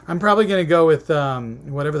I'm probably gonna go with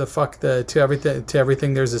whatever the fuck the to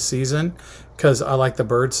everything there's a season, because I like the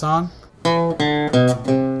bird song.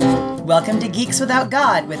 Welcome to Geeks Without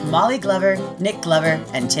God with Molly Glover, Nick Glover,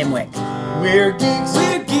 and Tim Wick. We're geeks,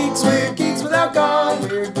 we're geeks, we're geeks without God.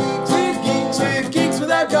 We're geeks, we're geeks, we're geeks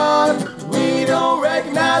without God. We don't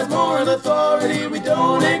recognize moral authority. We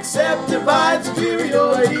don't accept divine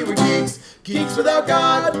superiority. We're geeks, geeks without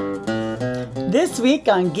God. This week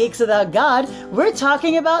on Geeks Without God, we're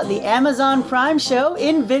talking about the Amazon Prime show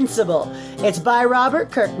Invincible. It's by Robert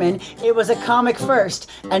Kirkman. It was a comic first,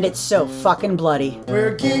 and it's so fucking bloody.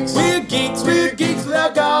 We're geeks, we're geeks, we're geeks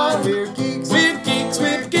without God. We're geeks, we're geeks,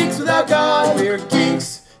 we're geeks without God. We're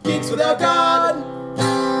geeks, geeks without God.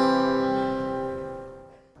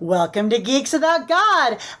 Welcome to Geeks Without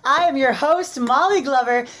God. I am your host, Molly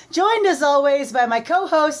Glover, joined as always by my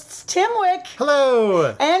co-hosts, Tim Wick.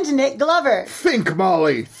 Hello. And Nick Glover. Think,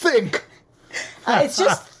 Molly, think. It's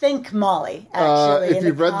just Think Molly, actually. If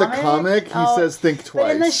you've read the comic, he says think twice.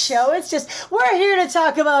 But in the show, it's just, we're here to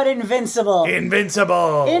talk about Invincible.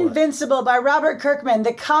 Invincible by Robert Kirkman.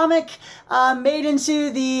 The comic made into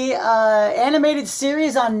the animated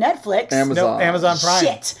series on Netflix. Amazon. No, Amazon Prime.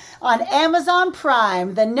 Shit. On Amazon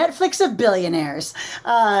Prime, the Netflix of billionaires.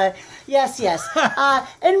 Yes.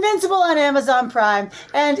 Invincible on Amazon Prime.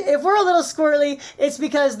 And if we're a little squirrely, it's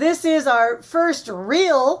because this is our first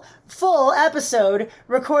real full episode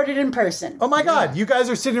recorded in person. Oh my God, you guys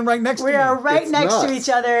are sitting right next to me. We are right next to each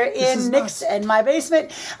other in Nick's and my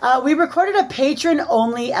basement. We recorded a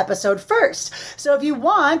patron-only episode first. So if you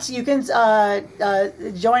want, you can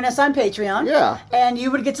join us on Patreon. Yeah. And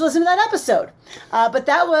you would get to listen to that episode. But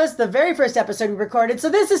that was the very first episode we recorded, so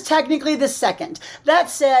this is technically the second. That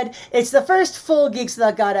said, it's the first full Geeks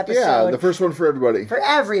Without God episode. Yeah, the first one for everybody. For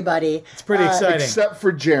everybody. It's pretty exciting. Except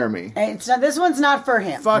for Jeremy. And this one's not for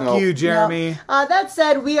him. Fuck you, Jeremy. No. That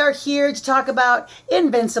said, we are here to talk about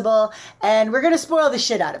Invincible, and we're going to spoil the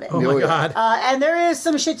shit out of it. Oh my God. And there is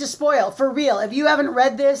some shit to spoil, for real. If you haven't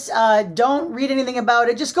read this, don't read anything about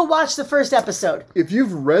it. Just go watch the first episode. If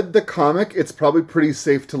you've read the comic, it's probably pretty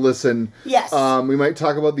safe to listen. Yes. We might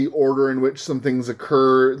talk about the order in which some things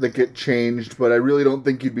occur that get changed, but I really don't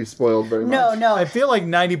think you'd be spoiled very much. No. I feel like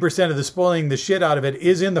 90% of the spoiling the shit out of it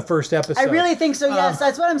is in the first episode. I really think so, yes.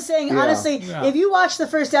 That's what I'm saying. Yeah. Honestly, if you watch the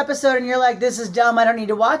first episode and you're like, this is dumb, I don't need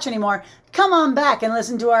to watch anymore, come on back and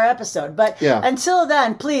listen to our episode. But until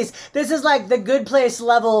then, please, this is like the Good Place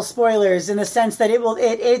level spoilers in the sense that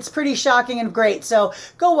it's pretty shocking and great. So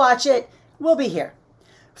go watch it. We'll be here.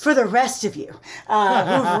 For the rest of you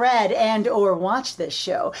who've read and or watched this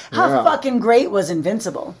show, how fucking great was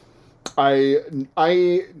Invincible? I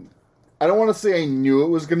don't want to say I knew it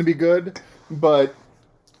was going to be good, but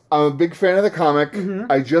I'm a big fan of the comic.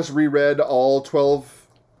 Mm-hmm. I just reread all 12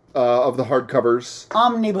 of the hardcovers.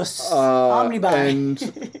 Omnibuy. And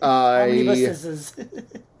Omnibuses.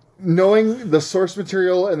 knowing the source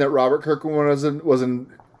material and that Robert Kirkman was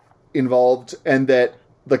involved and that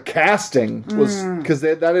the casting was, because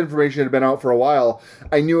that information had been out for a while,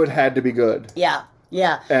 I knew it had to be good. Yeah.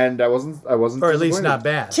 And I wasn't or at least not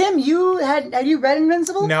bad. Tim, had you read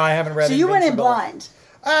Invincible? No, I haven't read Invincible. So you went in blind.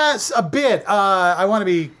 A bit. I want to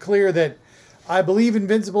be clear that I believe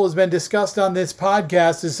Invincible has been discussed on this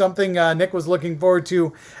podcast as something Nick was looking forward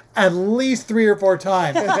to at least 3 or 4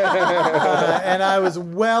 times. And I was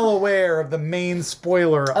well aware of the main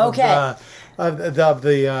spoiler of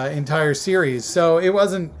the entire series. So it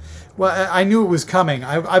wasn't... Well, I knew it was coming.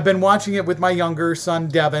 I've been watching it with my younger son,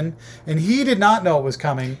 Devin, and he did not know it was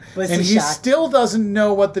coming. And he still doesn't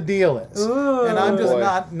know what the deal is. Ooh. And I'm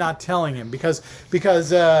just not telling him because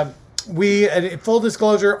full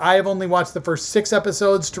disclosure, I have only watched the first 6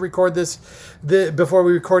 episodes to record this, before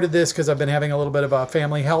we recorded this, because I've been having a little bit of a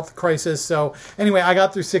family health crisis. So anyway, I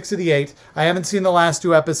got through 6 of the 8. I haven't seen the last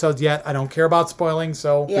 2 episodes yet. I don't care about spoiling,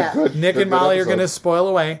 so Nick and Molly are going to spoil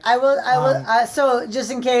away. I will. So just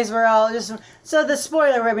in case we're all so the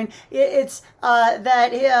spoiler. I mean, it's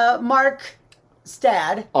that Mark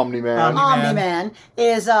Stad, Omni-Man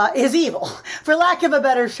is evil, for lack of a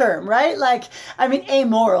better term, right? Like, I mean,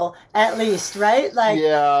 amoral, at least, right? Like,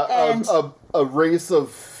 a race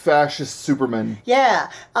of fascist supermen. Yeah,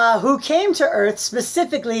 who came to Earth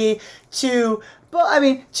specifically to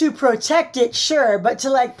protect it, sure, but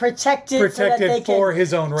to protect it so that they for can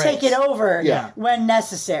his own race. Take it over when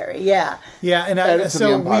necessary. Yeah. Yeah, and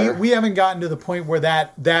so we haven't gotten to the point where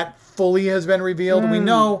that fully has been revealed. We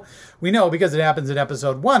know because it happens in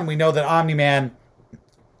episode 1. We know that Omni-Man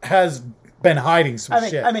has been hiding some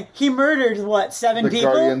shit. I mean, he murdered 7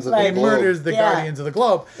 people? Guardians of the He murders the Guardians of the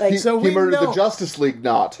Globe. He murdered the Justice League,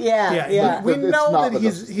 not. Yeah. We know that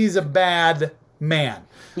he's a bad man.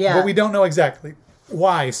 Yeah. But we don't know exactly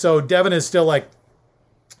why. So Devin is still like,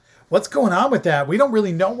 what's going on with that? We don't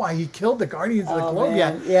really know why he killed the Guardians of the Globe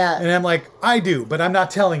yet. Yeah. And I'm like, I do, but I'm not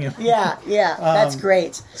telling him. Yeah, that's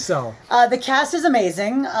great. So the cast is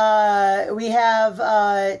amazing. We have,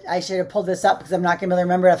 I should have pulled this up because I'm not going to be able to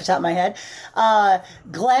remember it off the top of my head.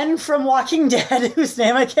 Glenn from Walking Dead, whose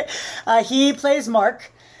name I can't, he plays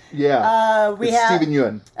Mark. Yeah. We it's have Stephen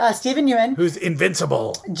Ewan. Stephen Ewan. who's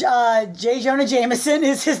invincible? J. Jonah Jameson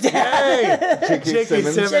is his dad. J.K.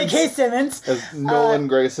 Simmons. J.K. Simmons. As Nolan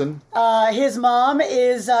Grayson. His mom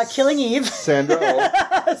is Killing Eve. Sandra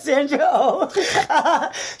Oh. Sandra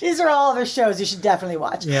Oh. These are all of her shows you should definitely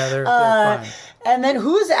watch. Yeah, they're fine. And then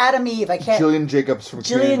who's Adam Eve? I can't. Gillian Jacobs from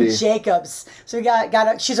Community. Gillian Jacobs. So we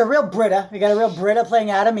got she's a real Brita. We got a real Brita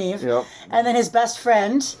playing Adam Eve. Yep. And then his best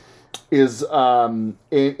friend is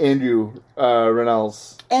Andrew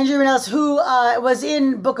Rannells. Andrew Rannells, who was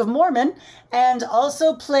in Book of Mormon and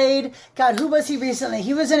also played, God, who was he recently?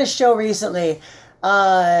 He was in a show recently,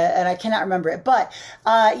 and I cannot remember it. But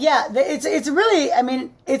it's really, I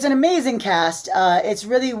mean, it's an amazing cast. It's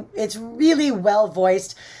really well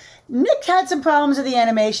voiced. Nick had some problems with the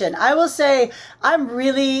animation. I will say I'm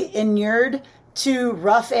really inured to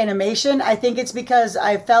rough animation. I think it's because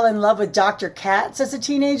I fell in love with Dr. Katz as a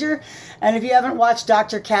teenager. And if you haven't watched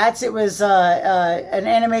Dr. Katz, it was an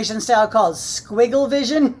animation style called Squiggle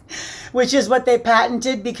Vision, which is what they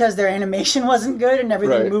patented because their animation wasn't good and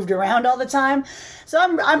everything moved around all the time. So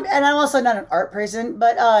I'm also not an art person,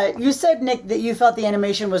 but you said, Nick, that you felt the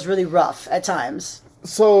animation was really rough at times.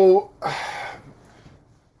 So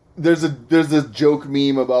there's a joke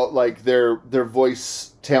meme about like their voice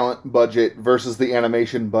talent budget versus the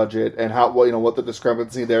animation budget and how what the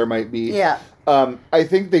discrepancy there might be. Yeah. I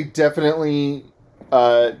think they definitely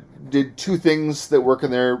did two things that work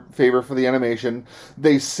in their favor for the animation.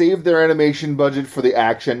 They saved their animation budget for the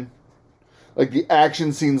action. Like the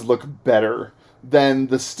action scenes look better than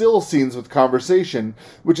the still scenes with conversation,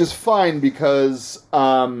 which is fine because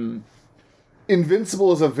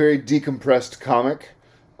Invincible is a very decompressed comic.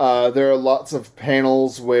 There are lots of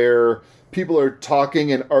panels where people are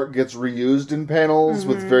talking and art gets reused in panels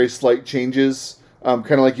with very slight changes.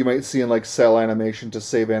 Kind of like you might see in like cell animation to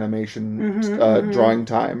save animation drawing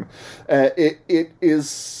time.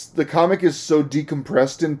 The comic is so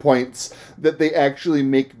decompressed in points that they actually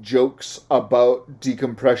make jokes about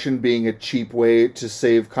decompression being a cheap way to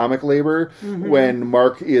save comic labor when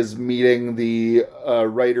Mark is meeting the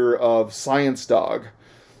writer of Science Dog,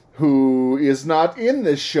 who is not in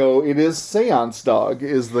this show. It is Seance Dog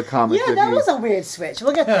is the comic. Yeah, that was a weird switch.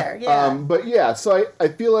 We'll get there. Yeah. But yeah, so I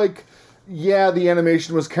feel like, the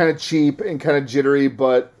animation was kind of cheap and kind of jittery,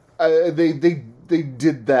 but they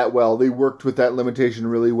did that well. They worked with that limitation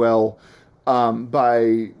really well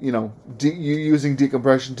by, using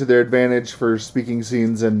decompression to their advantage for speaking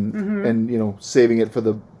scenes and saving it for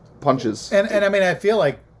the punches. And I mean, I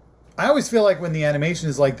always feel like when the animation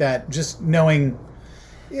is like that, just knowing...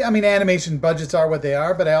 I mean, animation budgets are what they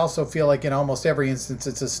are, but I also feel like in almost every instance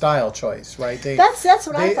it's a style choice, right? That's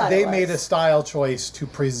what I thought They it was. made a style choice to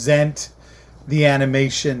present the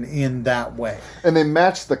animation in that way. And they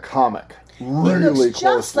matched the comic really closely. It looks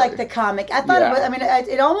just like the comic. I thought it was, I mean,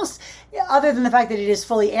 it almost, other than the fact that it is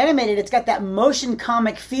fully animated, it's got that motion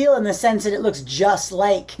comic feel in the sense that it looks just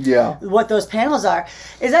like what those panels are.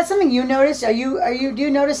 Is that something you notice? Do you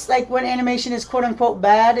notice like when animation is quote unquote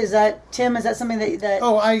bad? Is that, Tim, is that something that...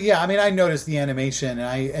 Oh, I mean, I noticed the animation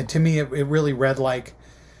and to me it really read like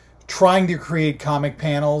trying to create comic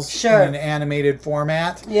panels in an animated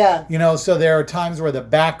format. Yeah. So there are times where the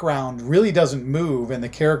background really doesn't move and the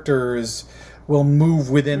characters will move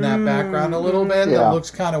within that background a little bit. Yeah. That looks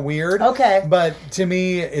kind of weird. Okay. But to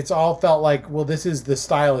me, it's all felt like, well, this is the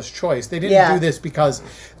stylish choice. They didn't do this because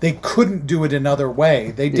they couldn't do it another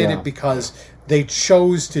way. They did it because they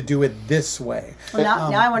chose to do it this way. Well,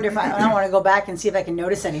 now I wonder if I want to go back and see if I can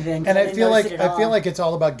notice anything. And I feel like it's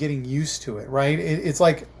all about getting used to it, right? It's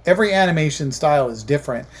like every animation style is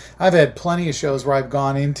different. I've had plenty of shows where I've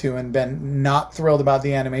gone into and been not thrilled about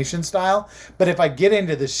the animation style, but if I get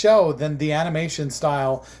into the show, then the animation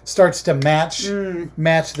style starts to match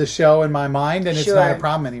the show in my mind, and it's not a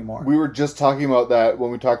problem anymore. We were just talking about that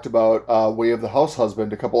when we talked about Way of the House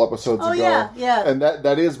Husband a couple episodes ago. Yeah. And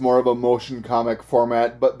that is more of a motion comic comic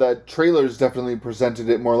format, but the trailers definitely presented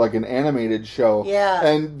it more like an animated show. Yeah.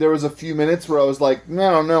 And there was a few minutes where I was like, I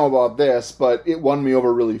don't know about this, but it won me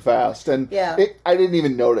over really fast. And I didn't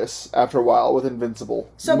even notice after a while with Invincible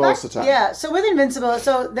most of the time. Yeah, so with Invincible,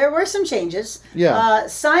 there were some changes. Yeah.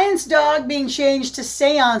 Science Dog being changed to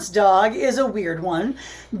Seance Dog is a weird one.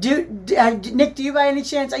 Nick, do you by any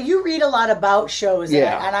chance, you read a lot about shows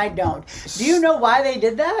and I don't. Do you know why they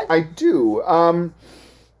did that? I do.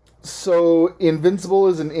 So Invincible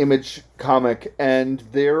is an Image comic, and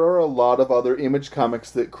there are a lot of other Image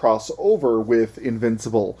comics that cross over with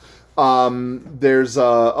Invincible. There's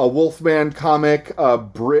a Wolfman comic.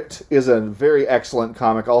 Brit is a very excellent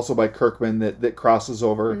comic, also by Kirkman, that crosses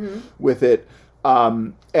over with it.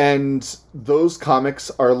 And those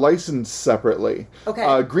comics are licensed separately.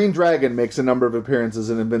 Okay. Green Dragon makes a number of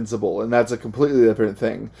appearances in Invincible, and that's a completely different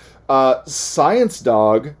thing. Science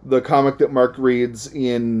Dog, the comic that Mark reads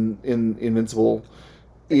in Invincible,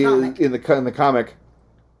 in the comic,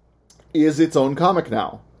 is its own comic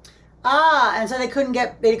now. And so they couldn't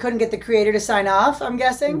get the creator to sign off, I'm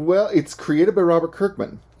guessing? Well, it's created by Robert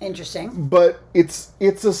Kirkman. Interesting. But it's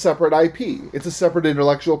a separate IP. It's a separate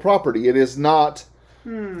intellectual property. It is not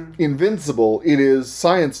Invincible. It is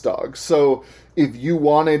Science Dog. So if you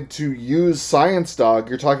wanted to use Science Dog,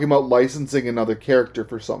 you're talking about licensing another character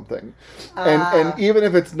for something. And even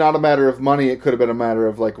if it's not a matter of money, it could have been a matter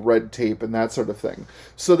of like red tape and that sort of thing.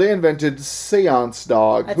 So they invented Seance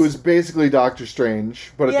Dog, who's basically Doctor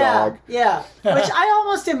Strange, but a dog. Yeah, which I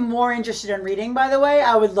almost am more interested in reading, by the way.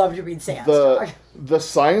 I would love to read Seance Dog. The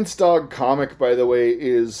Science Dog comic, by the way,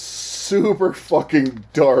 is super fucking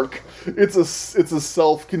dark. It's a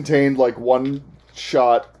self-contained, like,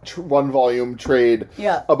 one-volume trade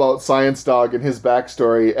about Science Dog and his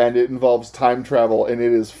backstory, and it involves time travel, and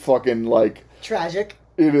it is fucking, like... tragic.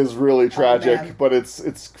 It is really tragic, but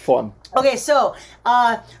it's fun. Okay, so,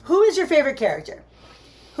 who is your favorite character?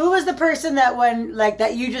 Who was the person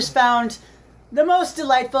that you just found the most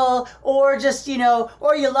delightful, or just,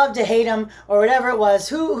 or you love to hate him, or whatever it was?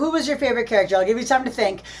 Who was your favorite character? I'll give you time to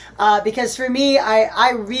think. Because for me,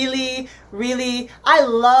 I really, really, I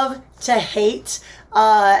love to hate,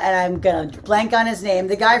 and I'm going to blank on his name,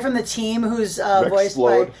 the guy from the team who's voiced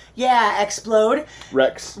by... Yeah, Explode.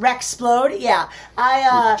 Rexplode, yeah.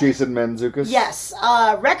 Jason Mantzoukas. Yes.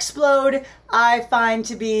 Rexplode, I find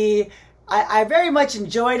to be... I very much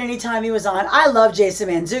enjoyed any time he was on. I love Jason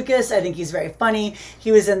Mantzoukas. I think he's very funny. He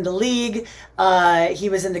was in The League. He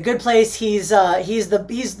was in The Good Place. He's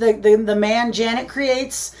the man Janet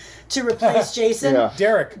creates to replace Jason. Yeah.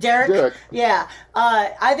 Derek. Yeah.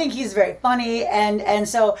 I think he's very funny, and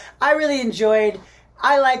so I really enjoyed.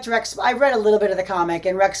 I liked Rex. I read a little bit of the comic,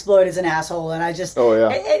 and Rexplode is an asshole, and I just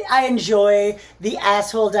I enjoy the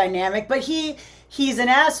asshole dynamic. But he's an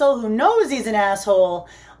asshole who knows he's an asshole.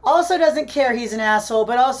 Also doesn't care he's an asshole,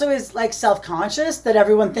 but also is like self-conscious that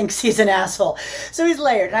everyone thinks he's an asshole. So he's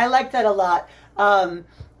layered, and I like that a lot.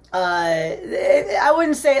 I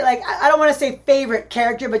wouldn't say I don't want to say favorite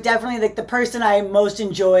character, but definitely like the person I most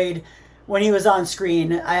enjoyed when he was on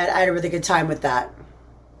screen. I had a really good time with that.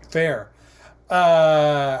 Fair.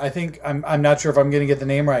 I think I'm not sure if I'm going to get the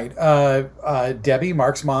name right. Debbie,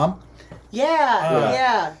 Mark's mom.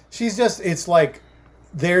 Yeah. She's just, it's like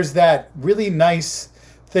there's that really nice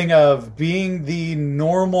thing of being the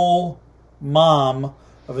normal mom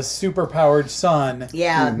of a superpowered son,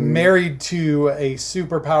 married to a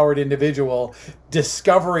superpowered individual,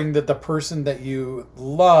 discovering that the person that you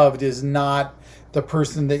loved is not the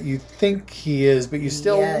person that you think he is, but you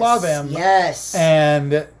still love him. Yes.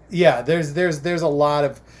 And there's a lot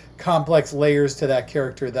of complex layers to that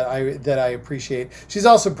character that I appreciate. She's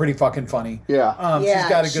also pretty fucking funny. Yeah. She's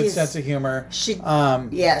got a good sense of humor.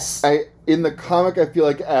 Yes. In the comic, I feel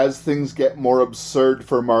like as things get more absurd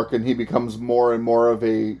for Mark and he becomes more and more of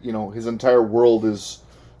a, his entire world is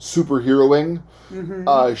superheroing,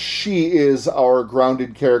 she is our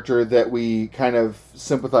grounded character that we kind of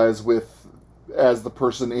sympathize with as the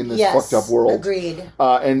person in this fucked up world. Agreed.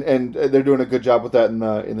 And they're doing a good job with that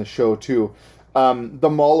in the show too. The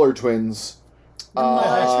Mauler twins.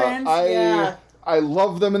 I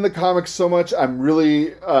love them in the comics so much. I'm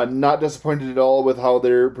really not disappointed at all with how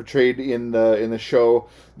they're portrayed in the show.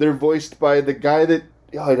 They're voiced by the guy that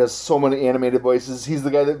he does so many animated voices. He's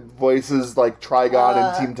the guy that voices like Trigon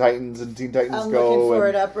and Teen Titans and Teen Titans I'm Go. Looking for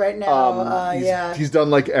it up right now. He's done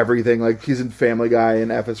like everything. Like he's in Family Guy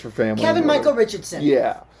and F is for Family. Kevin Michael Richardson.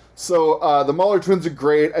 Yeah. So the Mauler twins are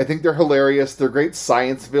great. I think they're hilarious. They're great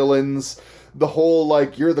science villains. The whole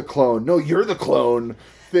like you're the clone. No, you're the clone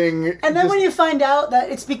thing. And then when you find out that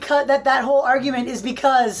it's because that whole argument is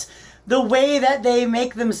because the way that they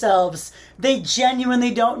make themselves, they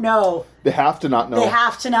genuinely don't know. They have to not know. They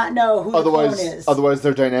have to not know who the clone is. Otherwise,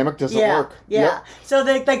 their dynamic doesn't work. Yeah. Yep. So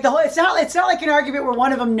like the whole, it's not like an argument where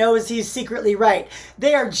one of them knows he's secretly right.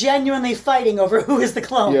 They are genuinely fighting over who is the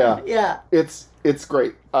clone. Yeah. It's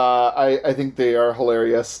great. I think they are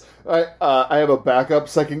hilarious. I have a backup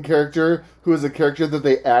second character who is a character that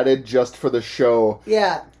they added just for the show.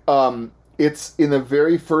 Yeah. It's in the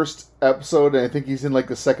very first episode, and I think he's in like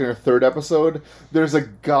the second or third episode. There's a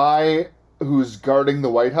guy who's guarding the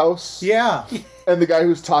White House. Yeah. And the guy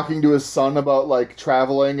who's talking to his son about like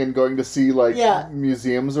traveling and going to see like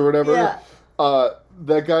museums or whatever. Yeah.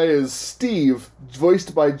 That guy is Steve,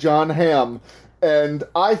 voiced by John Hamm. And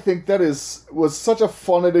I think that was such a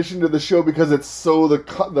fun addition to the show because it's so the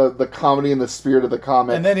comedy and the spirit of the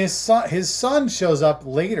comic. And then his son shows up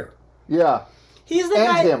later. Yeah. He's the and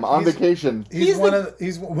guy. him on vacation.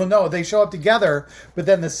 No, they show up together, but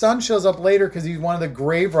then the son shows up later because he's one of the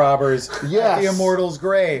grave robbers at the Immortal's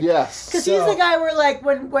grave. Yes. Because he's the guy where like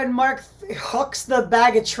when Mark hooks the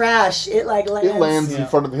bag of trash, it like lands. It lands in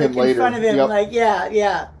front of him later. In front of him,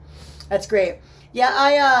 that's great. Yeah,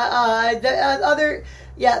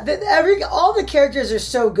 all the characters are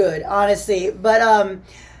so good, honestly. But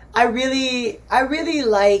I really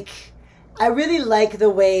like the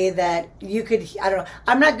way that you could. I don't know.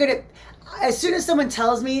 I'm not good at. As soon as someone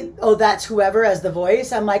tells me, "Oh, that's whoever" as the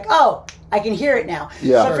voice, I'm like, "Oh, I can hear it now."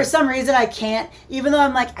 Yeah. But for some reason, I can't. Even though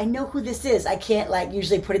I'm like, I know who this is, I can't like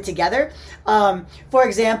usually put it together. For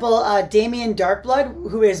example, Damien Darkblood,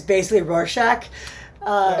 who is basically Rorschach.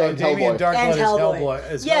 Damien Darkblood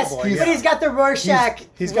is Hellboy. But he's got the Rorschach.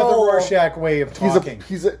 He's got the Rorschach way of talking.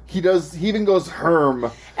 He even goes Herm.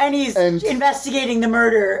 And he's investigating the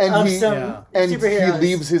murder of some superheroes. And he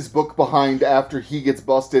leaves his book behind after he gets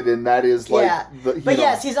busted, and that is like...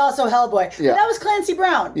 Yes, he's also Hellboy. Yeah. But that was Clancy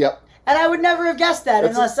Brown. Yep. And I would never have guessed that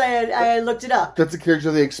unless I had looked it up. That's a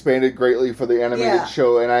character they expanded greatly for the animated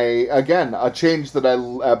show, and a change that I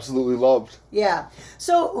absolutely loved. Yeah.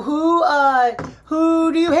 So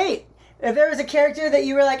who do you hate? If there was a character that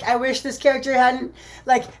you were like, I wish this character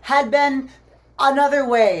had been another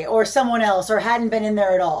way, or someone else, or hadn't been in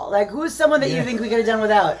there at all. Like, who's someone that you think we could have done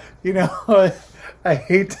without? You know, I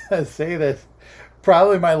hate to say this.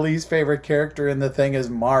 Probably my least favorite character in the thing is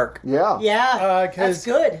Mark. Yeah. Yeah. That's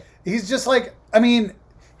good. He's just like, I mean,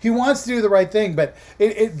 he wants to do the right thing, but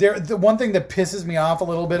the one thing that pisses me off a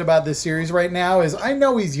little bit about this series right now is I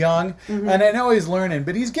know he's young, and I know he's learning,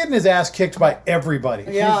 but he's getting his ass kicked by everybody.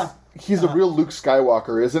 Yeah. He's a real Luke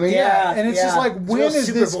Skywalker, isn't he? Yeah, and it's just like, when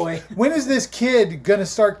is this kid gonna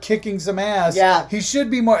start kicking some ass? Yeah. He should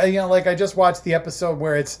be more, like I just watched the episode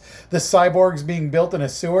where it's the cyborgs being built in a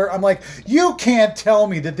sewer. I'm like, you can't tell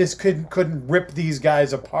me that this kid couldn't rip these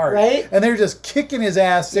guys apart. Right? And they're just kicking his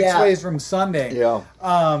ass six ways from Sunday. Yeah.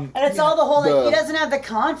 And it's all the whole, he doesn't have the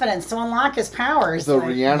confidence to unlock his powers. The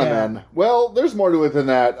Rhiannon. Well, there's more to it than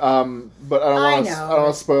that. But I don't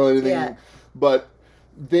want to spoil anything. Yeah. But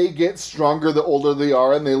they get stronger the older they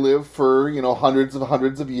are, and they live for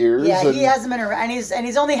hundreds of years. Yeah, he hasn't been around, and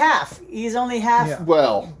he's only half. He's only half. Yeah.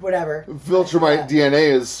 Well, whatever. Viltrumite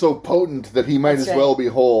DNA is so potent that he might as well be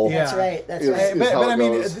whole. Yeah. That's right. That's right. But I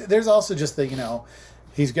mean, there's also just the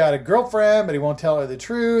he's got a girlfriend, but he won't tell her the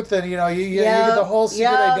truth, and you get the whole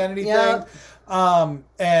secret identity thing.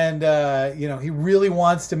 He really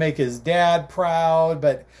wants to make his dad proud,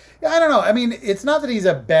 but I don't know. I mean, it's not that he's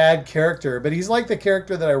a bad character, but he's like the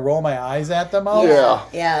character that I roll my eyes at the most. Yeah.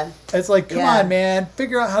 Yeah. It's like, come on, man,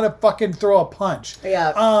 figure out how to fucking throw a punch.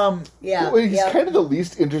 Yeah. Well, he's kind of the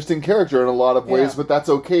least interesting character in a lot of ways, but that's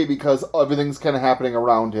okay because everything's kind of happening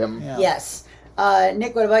around him. Yeah. Yes.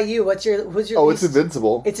 Nick, what about you? Who's your it's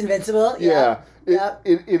Invincible. It's Invincible? Yeah.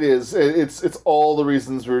 It is. It's all the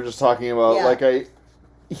reasons we were just talking about. Yeah. Like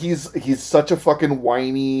he's such a fucking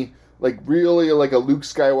whiny, like really like a Luke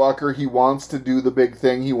Skywalker. He wants to do the big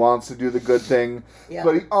thing. He wants to do the good thing. Yeah.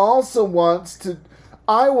 But he also wants to.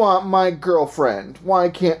 I want my girlfriend. Why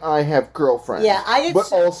can't I have girlfriend? Yeah,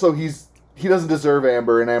 also he doesn't deserve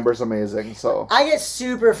Amber, and Amber's amazing. So I get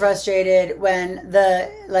super frustrated when the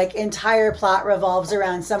entire plot revolves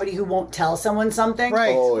around somebody who won't tell someone something.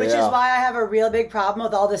 Right. Which is why I have a real big problem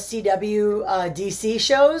with all the CW DC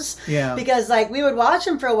shows. Yeah. Because we would watch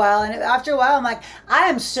them for a while, and after a while I'm like, I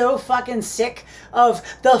am so fucking sick of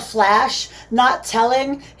the Flash not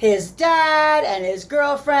telling his dad and his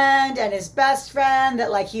girlfriend and his best friend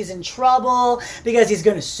that he's in trouble because he's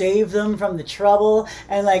gonna save them from the trouble,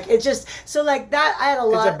 and it's just So like that, I had a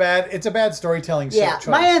lot. It's a bad storytelling. Yeah, choice.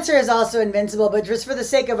 my answer is also Invincible, but just for the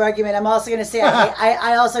sake of argument, I'm also going to say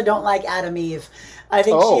I also don't like Adam Eve. I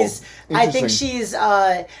think I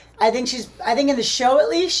think in the show at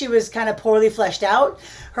least she was kind of poorly fleshed out.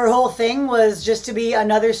 Her whole thing was just to be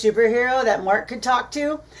another superhero that Mark could talk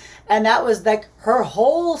to. And that was like her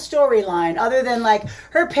whole storyline, other than like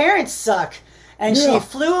her parents suck. And she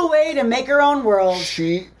flew away to make her own world.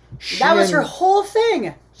 That was her whole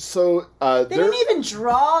thing. So they didn't even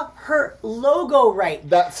draw her logo right.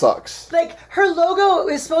 That sucks. Like her logo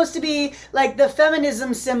is supposed to be like the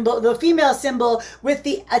feminism symbol, the female symbol with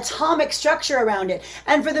the atomic structure around it.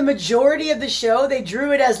 And for the majority of the show, they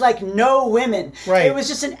drew it as like no women. Right. It was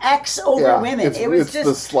just an X over women. It was just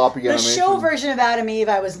the sloppy animation. The show version of Adam Eve,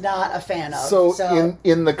 I was not a fan of. So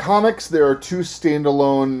in the comics, there are 2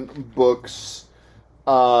 standalone books,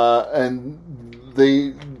 and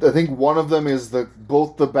I think one of them is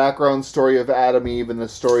both the background story of Adam Eve and the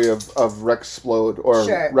story of Rex Splode, or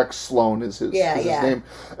Rex Sloan is his name.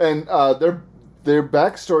 And their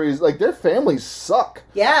backstories, like their families suck.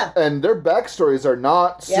 Yeah. And their backstories are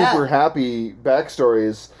not super happy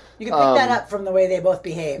backstories. You can pick that up from the way they both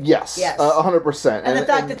behave. Yes. 100%. And the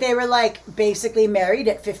fact that they were like basically married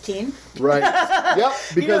at 15. Right. Yep.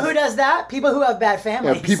 Because, you know who does that? People who have bad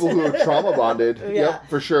families. Yeah, people who are trauma bonded. Yep,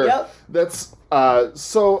 for sure. Yep. That's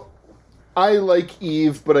so I like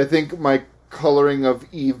Eve, but I think my coloring of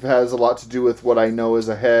Eve has a lot to do with what I know is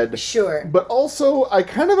ahead. Sure. But also I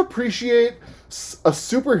kind of appreciate a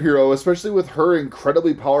superhero, especially with her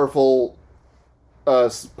incredibly powerful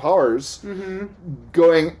powers,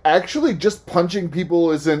 going, actually just punching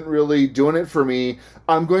people isn't really doing it for me.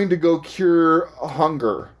 I'm going to go cure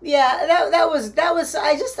hunger. Yeah, that was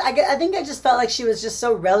I think I just felt like she was just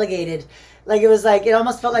so relegated. Like it was like it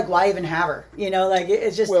almost felt like why even have her? You know, like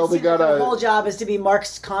it's just her whole job is to be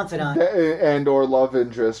Mark's confidant and or love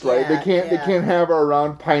interest, right? They can't have her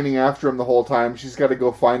around pining after him the whole time. She's got to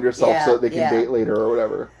go find herself so that they can date later or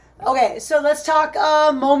whatever. Okay, so let's talk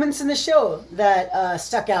moments in the show that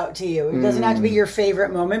stuck out to you. It doesn't have to be your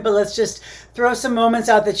favorite moment, but let's just throw some moments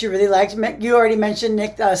out that you really liked. You already mentioned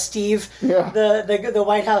Steve, the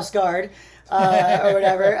White House guard, or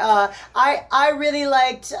whatever. I really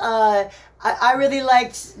liked. I really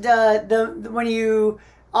liked when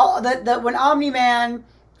Omni-Man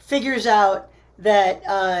figures out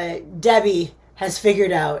that Debbie has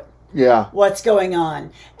figured out what's going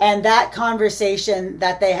on, and that conversation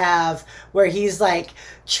that they have where he's like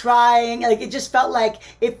trying, like it just felt like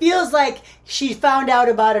it feels like she found out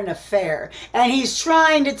about an affair and he's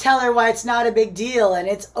trying to tell her why it's not a big deal and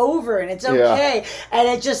it's over and it's okay, and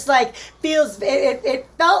it just like feels it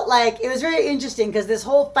felt like it was very interesting because this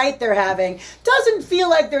whole fight they're having doesn't feel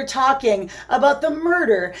like they're talking about the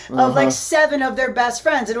murder of like 7 of their best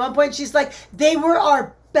friends. At one point she's like, they were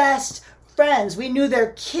our best friends. We knew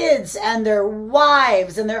their kids and their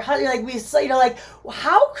wives and their husbands. Like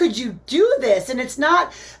how could you do this? And it's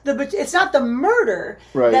not the murder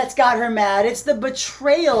that's got her mad. It's the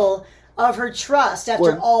betrayal of her trust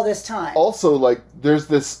after all this time. Also, like there's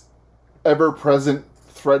this ever-present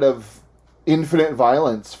threat of infinite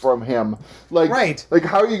violence from him. Like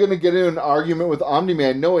how are you going to get in an argument with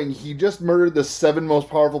Omni-Man knowing he just murdered the 7 most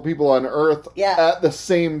powerful people on Earth at the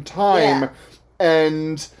same time,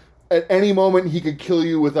 and at any moment, he could kill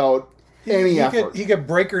you without any effort. He could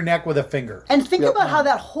break her neck with a finger. And think about how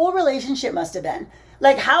that whole relationship must have been.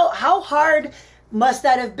 Like, how hard must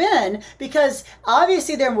that have been? Because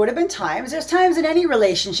obviously there would have been there's times in any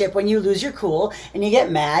relationship when you lose your cool and you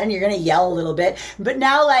get mad and you're going to yell a little bit. But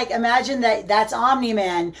now, like, imagine that's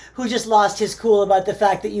Omni-Man who just lost his cool about the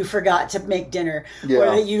fact that you forgot to make dinner, or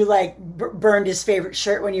that you, like, burned his favorite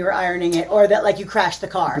shirt when you were ironing it, or that, like, you crashed the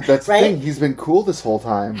car. But that's the thing. He's been cool this whole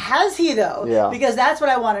time. Has he, though? Yeah. Because that's what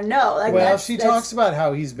I want to know. Like, she talks about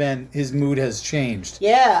how his mood has changed.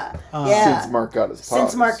 Yeah. Since Mark got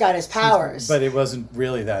his powers. But it wasn't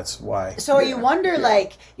really, that's why. So you wonder,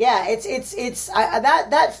 that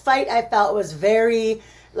fight I felt was very,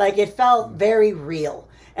 like, it felt very real.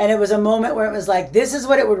 And it was a moment where it was like, this is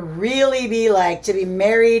what it would really be like to be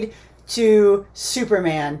married to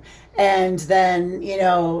Superman. And then,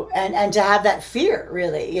 and to have that fear,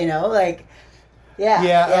 really, like,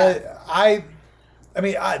 I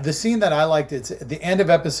mean, the scene that I liked, it's at the end of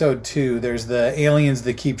episode 2, there's the aliens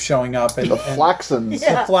that keep showing up. And the Flaxons.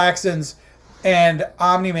 The Flaxons. And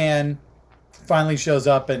Omni-Man finally shows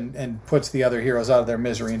up and puts the other heroes out of their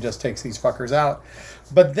misery and just takes these fuckers out.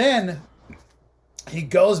 But then he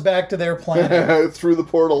goes back to their planet. Through the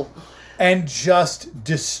portal. and just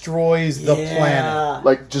destroys the planet.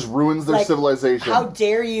 Like, just ruins their civilization. How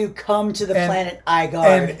dare you come to the planet I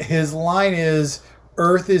guard? And his line is,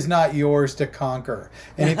 Earth is not yours to conquer.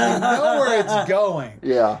 And if you know where it's going,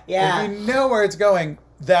 if you know where it's going,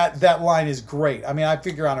 that line is great. I mean, I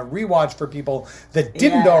figure on a rewatch for people that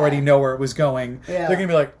didn't already know where it was going, they're going to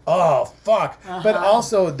be like, oh, fuck. But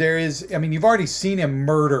also there is, I mean, you've already seen him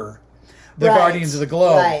murder the Guardians of the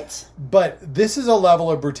Globe. Right. But this is a level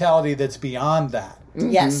of brutality that's beyond that. Mm-hmm.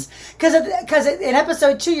 Yes. Because in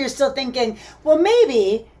episode 2, you're still thinking, well,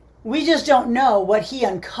 maybe we just don't know what he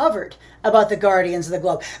uncovered about the Guardians of the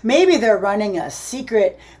Globe. Maybe they're running a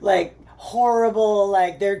secret, like, horrible,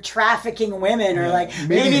 like they're trafficking women, or like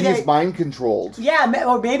maybe he's mind controlled. Yeah,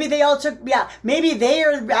 or maybe they all took. Yeah, maybe they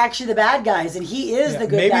are actually the bad guys, and he is the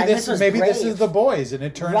good guy. This is the boys, and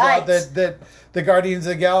it turns out that the Guardians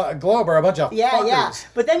of the Globe are a bunch of fuckers. Yeah.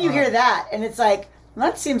 But then you hear that, and it's like,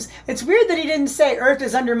 well, it's weird that he didn't say Earth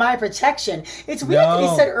is under my protection. It's weird that he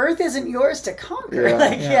said Earth isn't yours to conquer.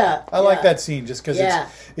 I like that scene just because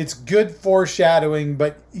it's good foreshadowing,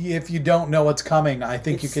 but if you don't know what's coming, I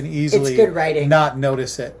think you can easily good writing. Not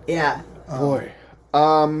notice it. Yeah. Boy.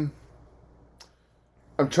 I'm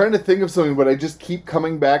trying to think of something, but I just keep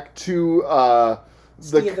coming back to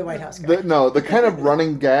the White House guy. The kind of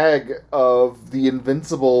running gag of the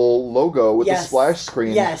Invincible logo with the splash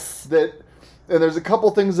screen. Yes. And there's a couple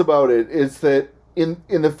things about it. Is that in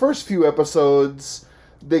the first few episodes,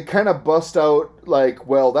 they kind of bust out like,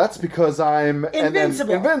 well, that's because I'm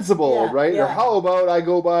invincible, right? Yeah. Or how about I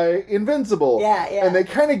go by Invincible? Yeah. And they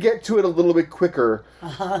kind of get to it a little bit quicker.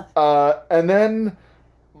 And then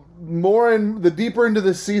the deeper into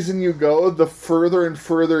the season you go, the further and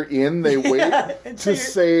further in they wait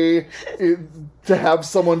to have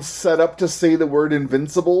someone set up to say the word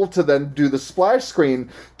invincible to then do the splash screen,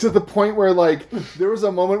 to the point where, like, there was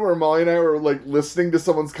a moment where Molly and I were, like, listening to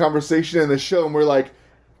someone's conversation in the show, and we're like,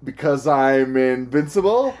 because I'm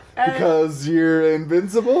invincible? Because you're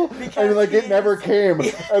invincible? And, like, it never came.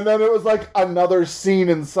 And then it was, like, another scene,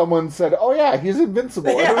 and someone said, oh, yeah, he's invincible.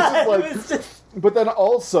 And it was just like... But then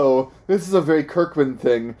also, this is a very Kirkman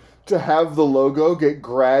thing, to have the logo get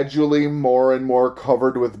gradually more and more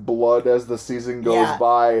covered with blood as the season goes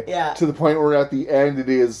by, to the point where at the end it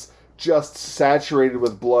is just saturated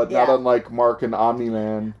with blood, not unlike Mark and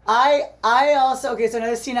Omni-Man. I also, so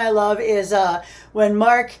another scene I love is when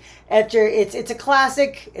Mark, after it's a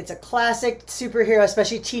classic superhero,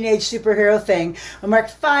 especially teenage superhero thing, when Mark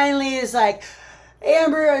finally is like,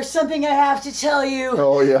 Amber, there's something I have to tell you.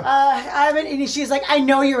 Oh, yeah. And she's like, I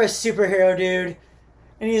know you're a superhero, dude.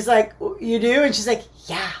 And he's like, you do? And she's like,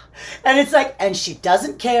 yeah. And it's like, and she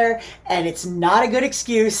doesn't care, and it's not a good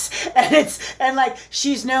excuse, and like,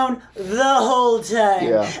 she's known the whole time.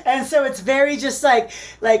 Yeah. And so it's very just like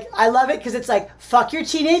I love it because it's like, fuck your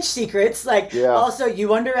teenage secrets. Like, also,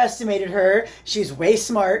 you underestimated her. She's way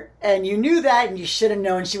smart, and you knew that, and you should have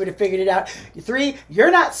known. She would have figured it out. 3,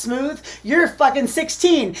 you're not smooth. You're fucking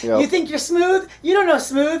 16. Yep. You think you're smooth? You don't know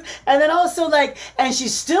smooth. And then also, like, and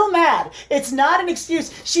she's still mad. It's not an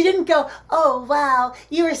excuse. She didn't go, oh, wow,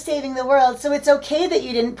 you were saving the world, so it's okay that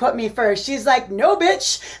you didn't put me first. She's like, no,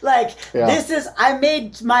 bitch. Like, I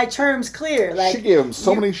made my terms clear. Like, she gave him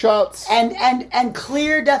so many shots. And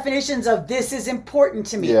clear definitions of, this is important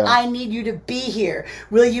to me. Yeah. I need you to be here.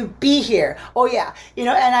 Will you be here? Oh, yeah. And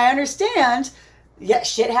I understand,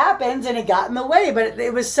 shit happens and it got in the way, but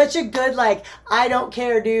it was such a good, like, I don't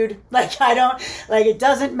care, dude. Like, it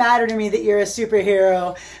doesn't matter to me that you're a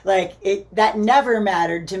superhero. Like, that never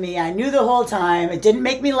mattered to me. I knew the whole time. It didn't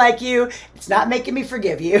make me like you. It's not making me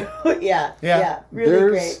forgive you. Really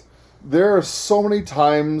great. There are so many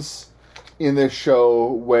times in this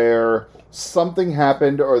show where something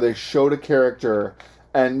happened or they showed a character,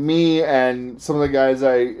 and me and some of the guys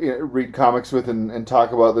I read comics with and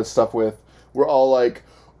talk about this stuff with, we're all like,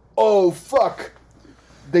 oh, fuck,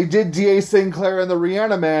 they did D.A. Sinclair and the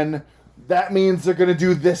Rihanna Man, that means they're going to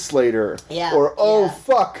do this later. Yeah. Or, oh,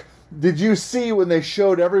 fuck, did you see when they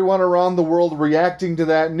showed everyone around the world reacting to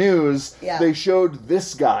that news, they showed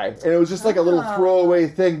this guy. And it was just like a little throwaway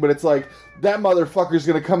thing, but it's like, that motherfucker's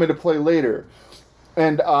going to come into play later.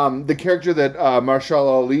 And the character that Marshall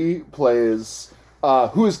Ali plays...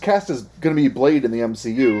 who is cast as going to be Blade in the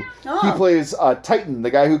MCU. He plays Titan,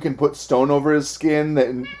 the guy who can put stone over his skin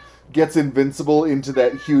that gets invincible into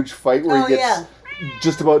that huge fight where he gets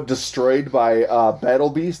just about destroyed by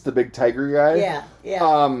Battle Beast, the big tiger guy.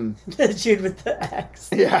 The dude with the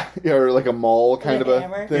axe. Or like a maul kind of a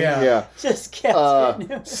hammer. thing. Just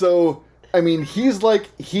kept so I mean, he is like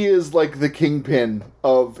the Kingpin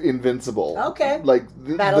of Invincible. Okay. Like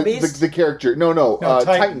Battle Beast? the character. No,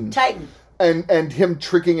 Titan. Titan. And him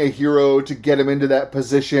tricking a hero to get him into that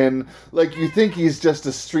position. Like, you think he's just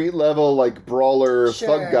a street level, like, brawler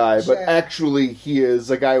thug guy, but actually he is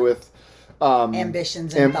a guy with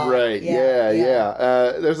ambitions and thought. Right, yeah.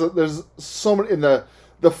 There's so many in the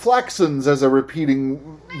Flaxons as a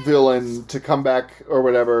repeating villain to come back or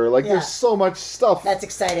whatever. Like, there's so much stuff. That's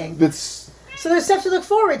exciting. So there's stuff to look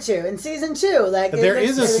forward to in season 2. Like, but there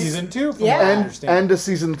is a season 2 from what I understand. And a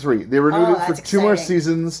season 3. They renewed it for 2 more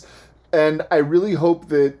seasons. And I really hope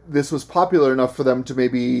that this was popular enough for them to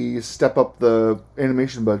maybe step up the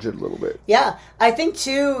animation budget a little bit. Yeah, I think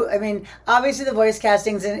too. I mean, obviously the voice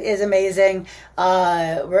casting is amazing.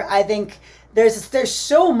 I think there's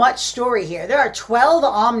so much story here. There are 12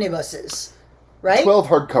 omnibuses, right? 12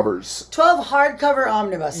 hardcovers. 12 hardcover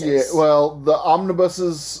omnibuses. Yeah. Well, the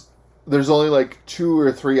omnibuses. There's only like 2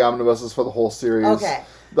 or 3 omnibuses for the whole series. Okay.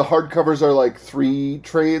 The hardcovers are like 3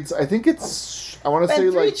 trades. I think it's. I want to say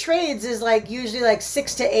 3 trades is like usually like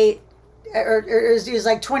 6 to 8, or is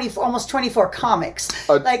like 24, almost 24 comics.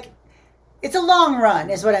 Like, it's a long run,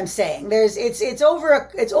 is what I'm saying. It's over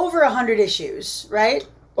 100 issues, right?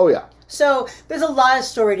 Oh yeah. So there's a lot of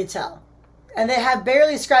story to tell, and they have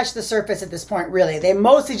barely scratched the surface at this point. Really, they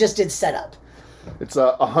mostly just did setup. It's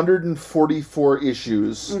 144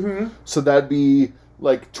 issues, so that'd be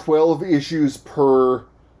like 12 issues per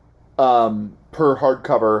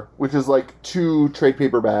hardcover, which is like 2 trade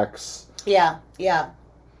paperbacks. Yeah.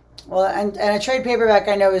 Well, and a trade paperback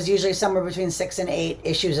I know is usually somewhere between 6 and 8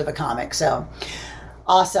 issues of a comic. So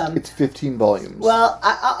awesome. It's 15 volumes. Well,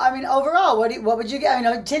 I mean, overall, what would you get? I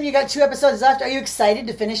know, Tim, you got 2 episodes left. Are you excited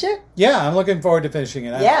to finish it? Yeah, I'm looking forward to finishing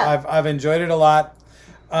it. I've enjoyed it a lot.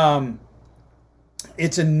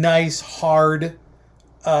 It's a nice, hard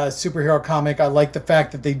superhero comic. I like the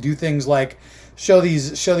fact that they do things like show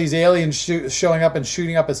these aliens showing up and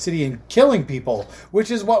shooting up a city and killing people, which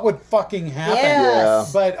is what would fucking happen. Yes. Yeah.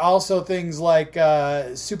 But also things like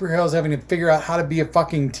superheroes having to figure out how to be a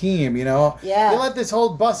fucking team, you know? Yeah. You let this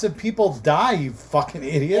whole bus of people die, you fucking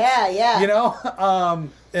idiots. Yeah. You know?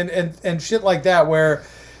 And shit like that where,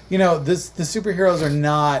 you know, the superheroes are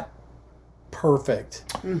not perfect.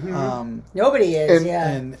 Mm-hmm. Nobody is,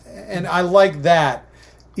 And I like that.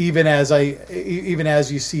 Even as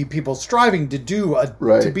you see people striving to do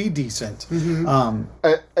to be decent. Mm-hmm.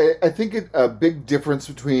 I think a big difference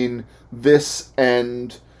between this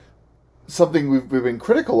and something we've been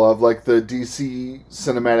critical of, like the DC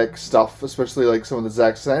cinematic stuff, especially like some of the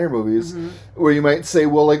Zack Snyder movies, where you might say,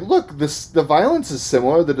 well, like, look, the violence is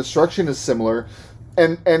similar, the destruction is similar,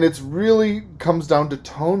 and it's really comes down to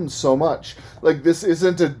tone so much. Like, this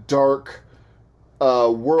isn't a dark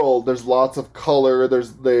world. There's lots of color.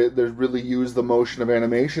 They really use the motion of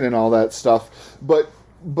animation and all that stuff. But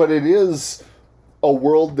it is a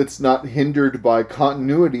world that's not hindered by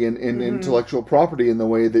continuity and intellectual property in the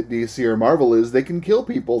way that DC or Marvel is. They can kill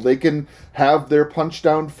people. They can have their punch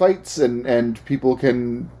down fights and people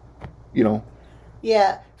can, you know.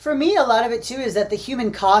 Yeah. For me, a lot of it, too, is that the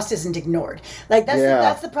human cost isn't ignored. Like,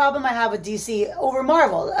 that's the problem I have with DC over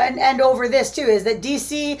Marvel and over this, too, is that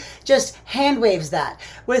DC just hand waves that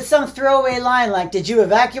with some throwaway line like, did you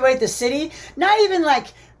evacuate the city? Not even, like,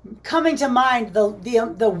 coming to mind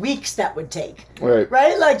the weeks that would take.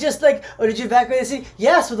 Right? Like, just like, oh, did you evacuate the city?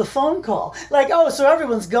 Yes, with a phone call. Like, oh, so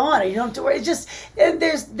everyone's gone and you don't have to worry. It's just,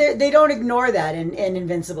 they don't ignore that in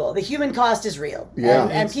Invincible. The human cost is real. Yeah.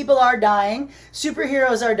 And people are dying.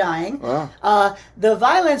 Superheroes are dying. Wow. The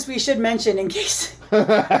violence, we should mention in case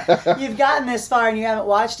you've gotten this far and you haven't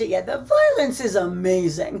watched it yet. The violence is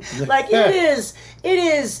amazing. Like, it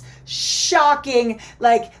is shocking.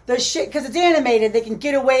 Like, the shit, because it's animated, they can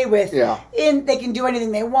get away with they can do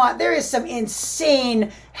anything they want. There is some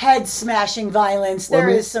insane head smashing violence. There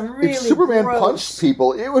is some really if Superman gross punched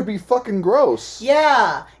people, it would be fucking gross.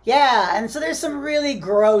 Yeah. And so there's some really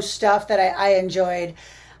gross stuff that I enjoyed.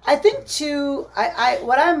 I think too.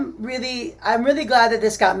 I'm really glad that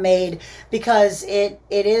this got made because it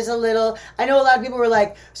is a little. I know a lot of people were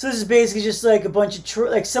like, so this is basically just like a bunch of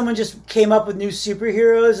like someone just came up with new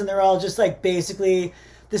superheroes and they're all just like basically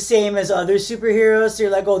the same as other superheroes. So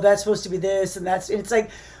you're like, oh, that's supposed to be this and that's. And it's like,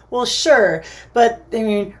 well, sure, but I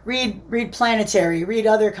mean, read Planetary, read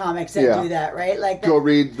other comics that do that, right? Like, go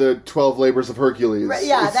read the 12 Labors of Hercules. Right,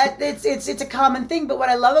 yeah, it's a common thing. But what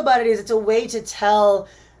I love about it is it's a way to tell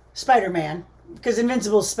Spider-Man, because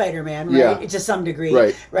Invincible's Spider-Man, right? Yeah. To some degree,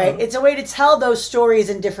 right? It's a way to tell those stories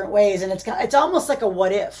in different ways, and it's almost like a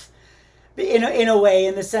what if, in a way,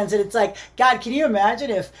 in the sense that it's like, God, can you imagine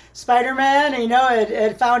if Spider-Man,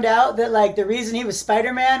 had found out that like the reason he was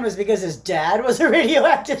Spider-Man was because his dad was a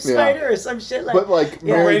radioactive spider or some shit like. But like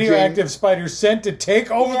a radioactive spider sent to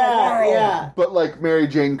take over the world. Yeah. But like Mary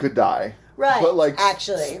Jane could die. Right, but like,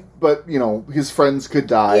 actually. But, his friends could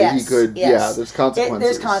die. Yes, he could, there's consequences.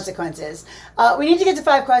 There's consequences. We need to get to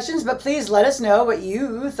 5 questions, but please let us know what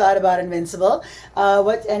you thought about Invincible,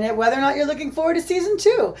 and whether or not you're looking forward to season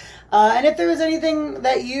 2. And if there was anything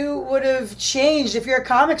that you would have changed if you're a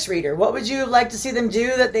comics reader. What would you have liked to see them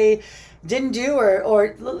do that they didn't do?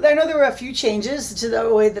 Or I know there were a few changes to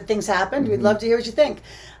the way that things happened. We'd love to hear what you think.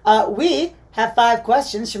 We have 5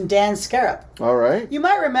 questions from Dan Scarab. All right. You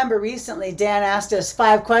might remember recently Dan asked us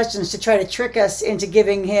 5 questions to try to trick us into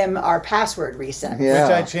giving him our password reset. Yeah.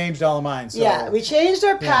 Which I changed all of mine. So. Yeah, we changed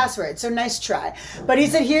our password, so nice try. But he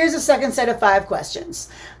said, here's a second set of 5 questions.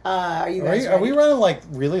 Are you guys ready? Are we running like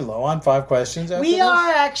really low on 5 questions after We this?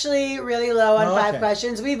 are actually really low on 5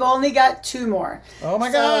 questions. We've only got 2 more. Oh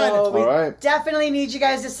my God. We definitely need you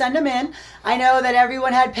guys to send them in. I know that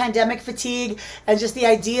everyone had pandemic fatigue, and just the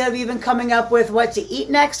idea of even coming up with what to eat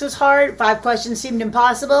next was hard. 5 questions seemed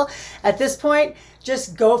impossible. At this point,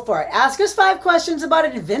 just go for it. Ask us 5 questions about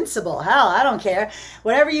Invincible. Hell, I don't care.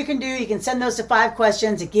 Whatever you can do, you can send those to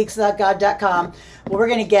 5questions@geekswithoutgod.com. Well, we're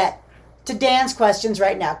going to get to Dan's questions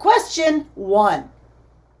right now. Question 1.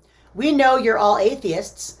 We know you're all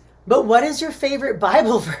atheists, but what is your favorite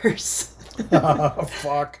Bible verse? Oh,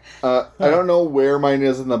 fuck. I don't know where mine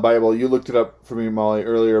is in the Bible. You looked it up for me, Molly,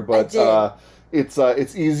 earlier, but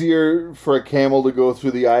it's easier for a camel to go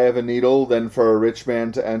through the eye of a needle than for a rich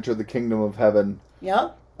man to enter the kingdom of heaven.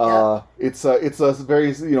 Yep. It's a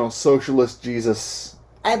very socialist Jesus.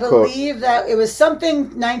 I believe that it was something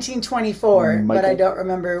 1924, but I don't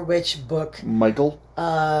remember which book. Michael?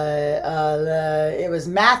 It was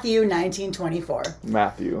Matthew 1924.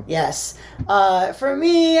 Matthew. Yes. For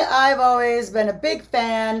me, I've always been a big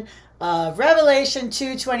fan of Revelation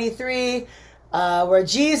 2:23, where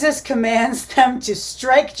Jesus commands them to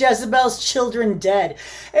strike Jezebel's children dead.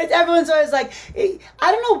 Everyone's always like,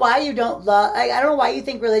 I don't know why you don't love, I don't know why you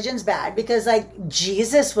think religion's bad, because like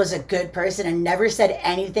Jesus was a good person and never said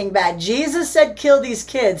anything bad. Jesus said kill these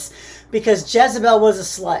kids because Jezebel was a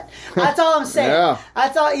slut. That's all I'm saying.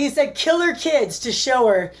 That's all. He said kill her kids to show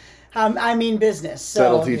her I mean business. So,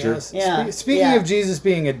 that'll teach her. Yeah. Speaking of Jesus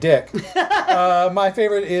being a dick, my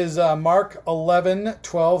favorite is Mark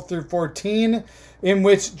 11:12-14, in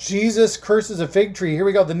which Jesus curses a fig tree. Here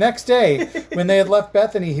we go. The next day, when they had left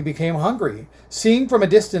Bethany, he became hungry. Seeing from a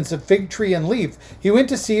distance a fig tree and leaf, he went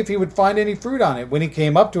to see if he would find any fruit on it. When he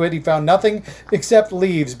came up to it, he found nothing except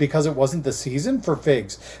leaves, because it wasn't the season for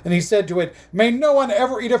figs. And he said to it, "May no one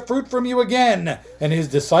ever eat a fruit from you again." And his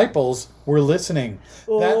disciples were listening.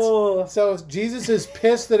 So Jesus is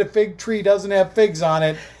pissed that a fig tree doesn't have figs on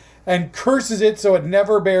it, and curses it so it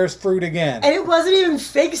never bears fruit again. And it wasn't even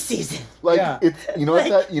fig season. It's you know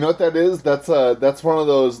what that is? That's one of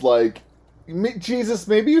those like, Jesus,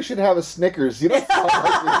 maybe you should have a Snickers. You don't sound like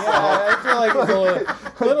yourself. I feel like it's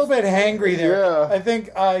a little bit hangry there. Yeah. I think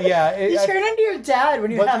You turn into your dad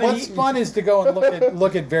when you haven't What's eaten. fun is to go and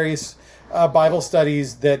look at various Bible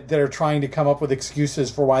studies that are trying to come up with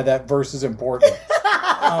excuses for why that verse is important.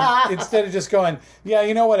 Instead of just going,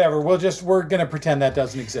 whatever, we're going to pretend that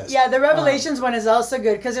doesn't exist. Yeah, the Revelations one is also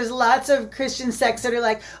good, because there's lots of Christian sects that are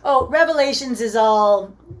like, oh, Revelations is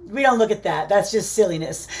all, we don't look at that. That's just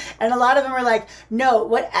silliness. And a lot of them are like, no,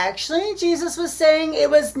 what actually Jesus was saying, it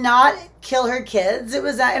was not kill her kids. It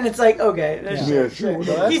was that. And it's like, okay. Sure.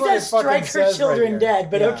 Well, he says strike her children dead,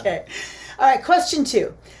 but okay. All right, question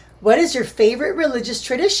 2. What is your favorite religious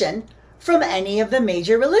tradition from any of the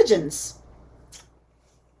major religions?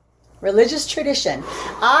 Religious tradition.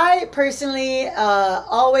 I personally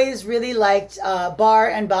always really liked bar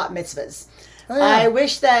and bat mitzvahs. Oh, yeah. I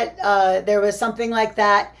wish that there was something like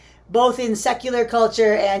that both in secular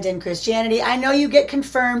culture and in Christianity. I know you get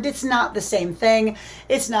confirmed. It's not the same thing.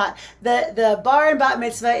 It's not. The bar and bat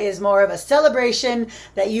mitzvah is more of a celebration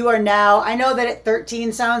that you are now. I know that at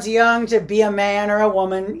 13 sounds young to be a man or a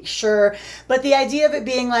woman, sure. But the idea of it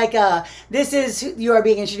being like, you are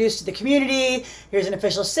being introduced to the community. Here's an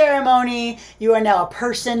official ceremony. You are now a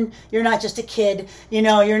person. You're not just a kid.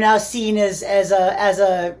 You're now seen as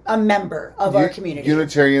a member of our community.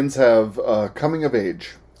 Unitarians have coming of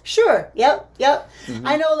age. Sure. Yep. Mm-hmm.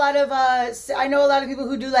 I know a lot of people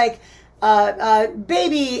who do like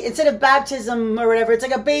baby, instead of baptism or whatever, it's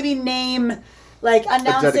like a baby name like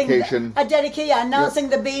announcing dedication. Announcing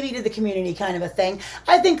the baby to the community kind of a thing.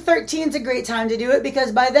 I think 13's a great time to do it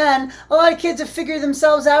because by then a lot of kids have figured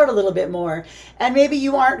themselves out a little bit more, and maybe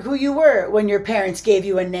you aren't who you were when your parents gave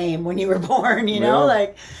you a name when you were born. You know,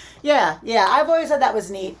 like. Yeah. I've always thought that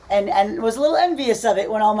was neat, and was a little envious of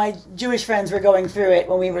it when all my Jewish friends were going through it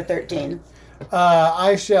when we were 13.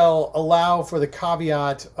 I shall allow for the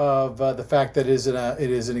caveat of the fact that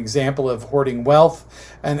it is an example of hoarding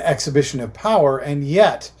wealth and exhibition of power, and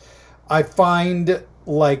yet I find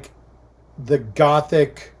like the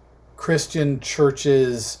Gothic Christian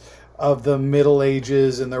churches of the Middle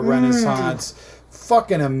Ages and the Renaissance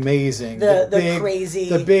fucking amazing.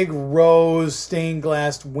 The big rose stained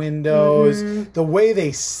glass windows, the way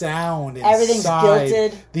they sound inside, everything's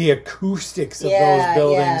gilded, the acoustics of those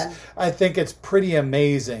buildings. I think it's pretty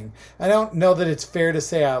amazing. I don't know that it's fair to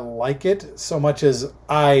say I like it so much as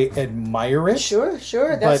I admire it. Sure,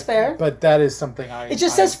 that's fair. But that is something It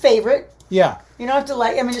just says favorite. Yeah. You don't have to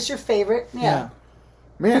like. I mean, just your favorite. Yeah.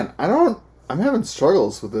 Man, I'm having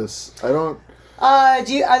struggles with this. I don't. Are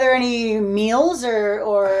there any meals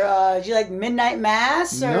or do you like midnight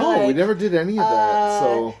mass? Or no, we never did any of that.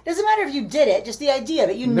 So doesn't matter if you did it, just the idea of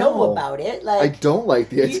it. You know about it. Like I don't like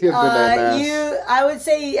the idea of midnight mass. I would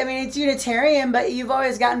say, I mean, it's Unitarian, but you've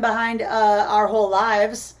always gotten behind our whole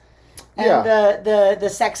lives. And the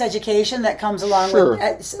sex education that comes along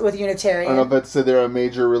with Unitarian. I don't know if I'd say they're a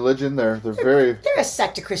major religion. They're a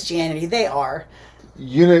sect of Christianity. They are.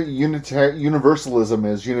 Universalism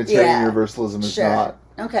is. Unitarian Universalism is not.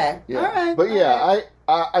 Okay. Yeah. All right. But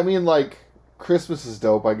I mean, like, Christmas is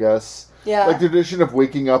dope, I guess. Yeah. Like the tradition of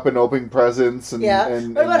waking up and opening presents and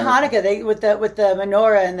what about Hanukkah? They with the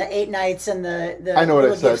menorah and the 8 nights and the I know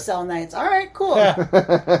little what I said. gift cell nights. All right, cool.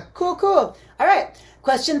 Cool. All right.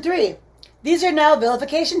 Question 3. These are now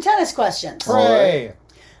vilification tennis questions. Hooray.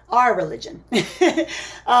 Our religion.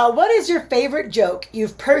 What is your favorite joke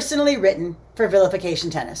you've personally written for vilification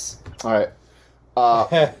tennis? All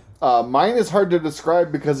right. Mine is hard to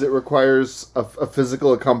describe because it requires a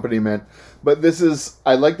physical accompaniment. But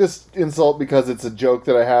I like this insult because it's a joke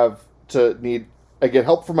that I get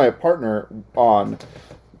help from my partner on.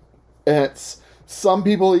 And it's, some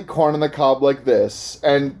people eat corn on the cob like this,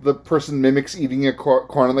 and the person mimics eating a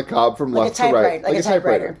corn on the cob from left to right. Like a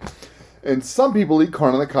typewriter. And some people eat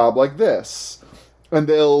corn on the cob like this, and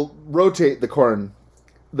they'll rotate the corn,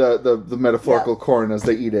 the metaphorical corn as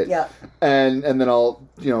they eat it. Yeah. And then I'll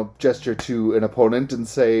gesture to an opponent and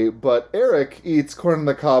say, but Eric eats corn on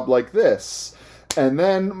the cob like this. And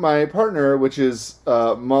then my partner, which is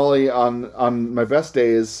Molly on my best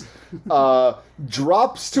days,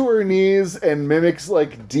 drops to her knees and mimics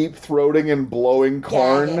like deep throating and blowing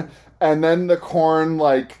corn. Yeah. And then the corn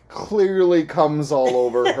like clearly comes all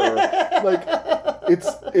over her. Like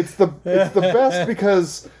it's the best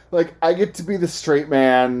because like I get to be the straight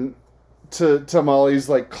man to Molly's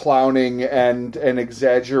like clowning and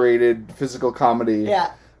exaggerated physical comedy.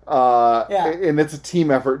 Yeah. And it's a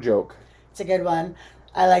team effort joke. It's a good one.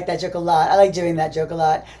 I like that joke a lot. I like doing that joke a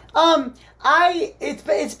lot.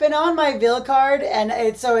 It's been on my Vil card, and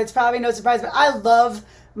it's probably no surprise, but I love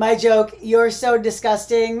my joke. You're so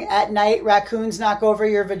disgusting. At night, raccoons knock over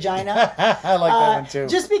your vagina. I like that one too.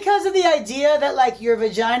 Just because of the idea that like your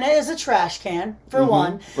vagina is a trash can for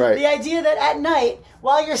one. Right. The idea that at night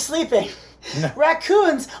while you're sleeping.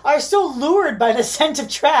 Raccoons are so lured by the scent of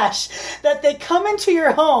trash that they come into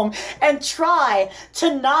your home and try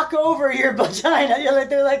to knock over your vagina.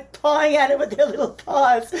 They're like pawing at it with their little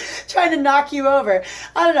paws, trying to knock you over.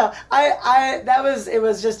 I don't know. It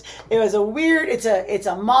was a weird. It's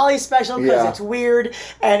a Molly special because it's weird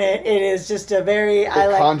and it is just a very.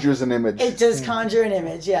 It conjures an image. It does conjure an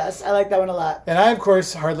image. Yes, I like that one a lot. And I, of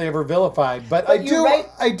course, hardly ever vilified, but I do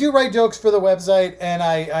write jokes for the website, and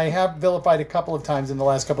I have vilified a couple of times in the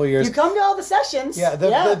last couple of years. You come to all the sessions. Yeah,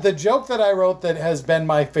 the joke that I wrote that has been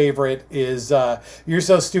my favorite is, you're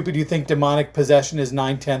so stupid you think demonic possession is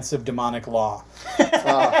 9/10 of demonic law.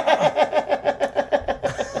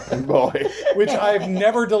 Boy. Which I've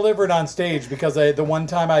never delivered on stage because the one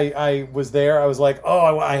time I was there, I was like,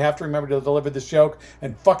 I have to remember to deliver this joke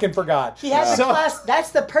and fucking forgot. He has a class.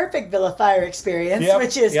 That's the perfect vilifier experience,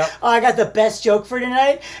 which is, Yep. I got the best joke for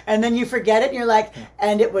tonight, and then you forget it, and you're like,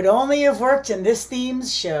 and it would only have worked in this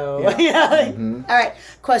theme's show. Yeah. All right,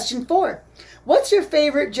 question 4. What's your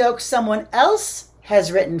favorite joke someone else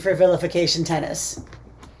has written for vilification tennis?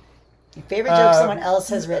 Your favorite joke someone else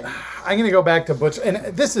has written. I'm going to go back to Butch. And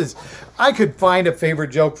I could find a favorite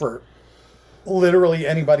joke for literally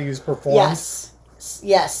anybody who's performed. Yes.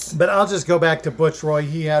 But I'll just go back to Butch Roy.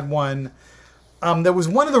 He had one that was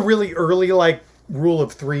one of the really early, like, rule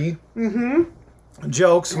of 3. Mm-hmm.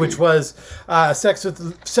 jokes, which was sex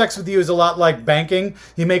with you is a lot like banking.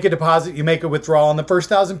 You make a deposit, you make a withdrawal, and the first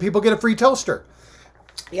 1,000 people get a free toaster.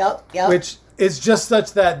 Yep. Which is just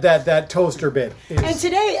such that toaster bit. And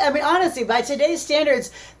today, I mean, honestly, by today's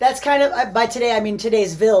standards, that's kind of, by today, I mean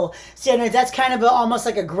today's Ville standards, that's kind of almost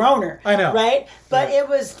like a groaner. I know. Right? But it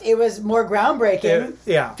was more groundbreaking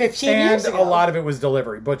 15 years ago. And a lot of it was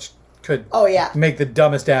delivery. Butch could make the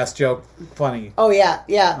dumbest ass joke funny. Oh, yeah.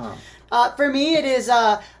 For me, it is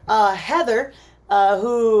Heather,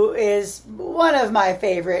 who is one of my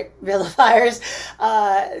favorite vilifiers,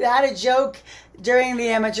 had a joke during the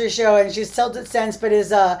amateur show, and she's tilted since, but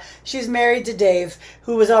she's married to Dave,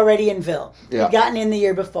 who was already in Ville. Yeah. He'd gotten in the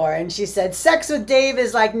year before, and she said, sex with Dave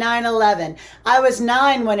is like 9/11. I was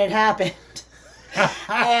 9 when it happened.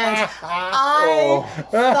 And I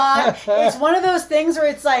thought, it's one of those things where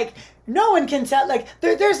it's like, no one can tell, like,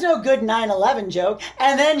 there's no good 9/11 joke.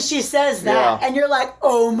 And then she says that, and you're like,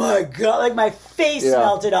 oh my God, like my face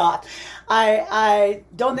melted off. I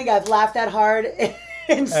don't think I've laughed that hard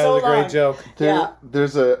in so long. That was a great joke.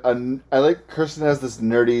 There's I like Kirsten has this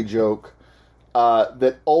nerdy joke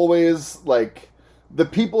that always, like, the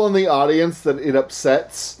people in the audience that it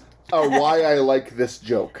upsets are why I like this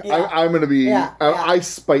joke. I'm going to be, I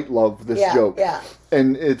spite love this joke. Yeah.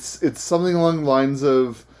 And it's something along the lines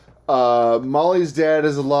of, Molly's dad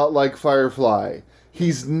is a lot like Firefly.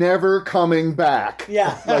 He's never coming back.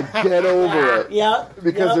 Yeah. Like, get over it.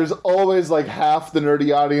 Because there's always, like, half the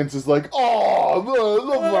nerdy audience is like, oh,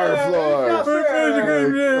 the Firefly.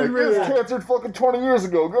 Like, this canceled fucking 20 years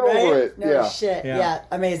ago. Get over it. No shit. Yeah.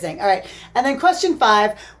 Amazing. All right. And then question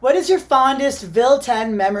 5. What is your fondest Ville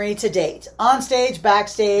 10 memory to date? On stage,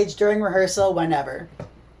 backstage, during rehearsal, whenever?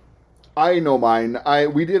 I know mine.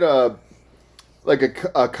 We did a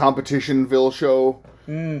competition Ville show.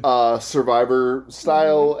 Survivor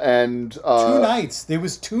style, and 2 nights. There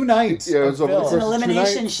was 2 nights. Yeah, it was over the course. It's an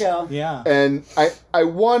elimination show. Yeah, and I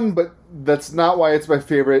won, but that's not why it's my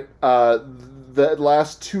favorite. The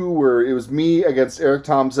last 2 it was me against Eric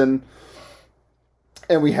Thompson,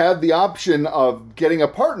 and we had the option of getting a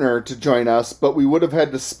partner to join us, but we would have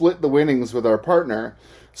had to split the winnings with our partner.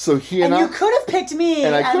 So he and you could have picked me,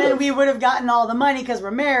 and then we would have gotten all the money because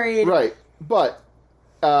we're married. Right, but.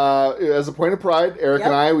 As a point of pride, Eric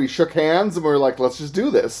and I, we shook hands and we were like, let's just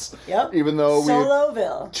do this. Yep. Even though Solo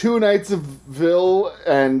Ville. 2 nights of Ville,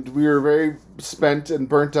 and we were very spent and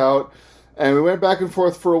burnt out. And we went back and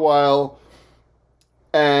forth for a while.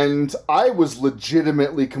 And I was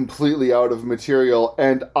legitimately completely out of material.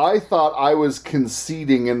 And I thought I was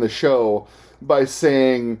conceding in the show by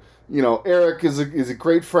saying, you know, Eric is a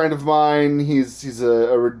great friend of mine. He's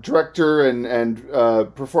a director and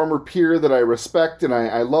performer peer that I respect, and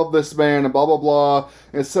I love this man, and blah blah blah.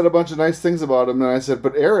 And said a bunch of nice things about him. And I said,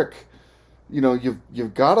 but Eric, you know,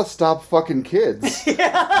 you've got to stop fucking kids. and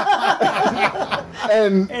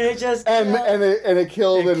it just it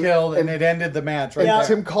killed. And it ended the match right there.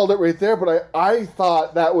 Tim called it right there, but I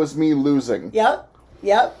thought that was me losing. Yep.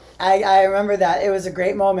 I remember that. It was a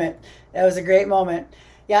great moment.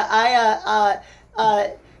 Yeah,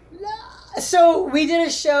 so we did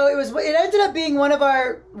a show. It ended up being one of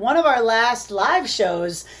our last live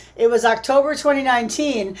shows. It was October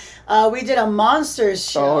 2019. We did a Monsters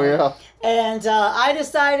show. Oh yeah. And I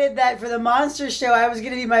decided that for the Monsters show, I was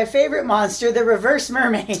going to be my favorite monster, the Reverse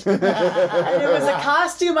Mermaid. And it was a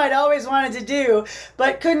costume I'd always wanted to do,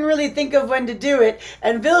 but couldn't really think of when to do it.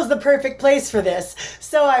 And Ville's the perfect place for this.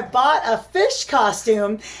 So I bought a fish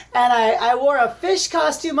costume, and I wore a fish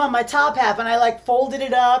costume on my top half, and I like folded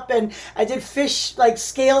it up, and I did fish like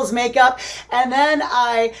scales makeup. And then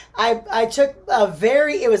I took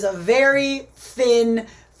it was a very thin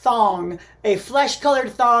thong, a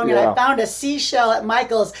flesh-colored thong, and I found a seashell at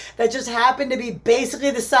Michael's that just happened to be basically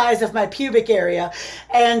the size of my pubic area,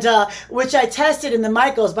 and which I tested in the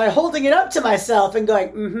Michael's by holding it up to myself and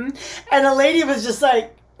going, and the lady was just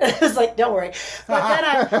like, it was like, don't worry. But then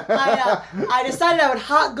I decided I would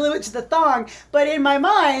hot glue it to the thong. But in my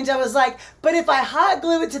mind, I was like, but if I hot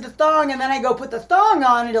glue it to the thong and then I go put the thong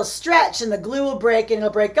on, it'll stretch and the glue will break and it'll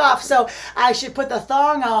break off. So I should put the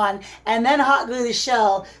thong on and then hot glue the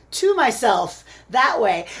shell to myself that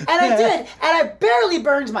way. And I did. And I barely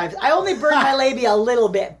burned I only burned my labia a little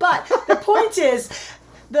bit. But the point is,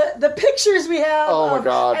 the pictures we have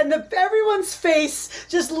and everyone's face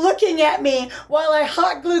just looking at me while I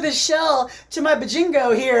hot glue the shell to my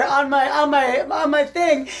bajingo here on my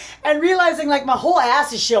thing, and realizing like my whole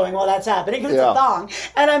ass is showing while that's happening because it's a thong,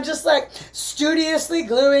 and I'm just like studiously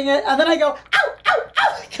gluing it, and then I go ow ow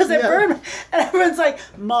ow because it burned, and everyone's like,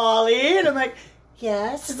 Molly, and I'm like,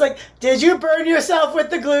 yes. It's like, did you burn yourself with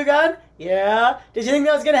the glue gun? Yeah. Did you think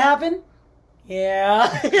that was going to happen? Yeah.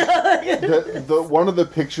 The one of the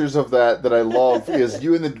pictures of that I love is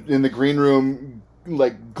you in the green room,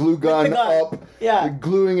 like glue gun up,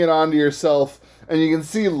 gluing it onto yourself. And you can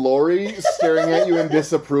see Lori staring at you in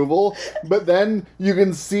disapproval, but then you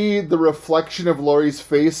can see the reflection of Lori's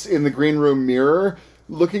face in the green room mirror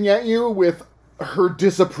looking at you with her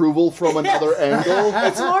disapproval from another angle.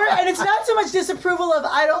 It's more, and it's not so much disapproval of,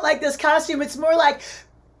 I don't like this costume, it's more like,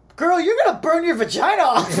 girl, you're going to burn your vagina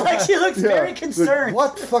off. Like, she looks very concerned.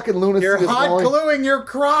 Like, what fucking lunacy You're is hot going? gluing your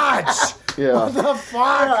crotch. What the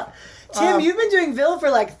fuck? Tim, you've been doing Ville for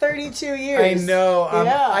like 32 years. I know.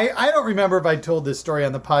 I don't remember if I told this story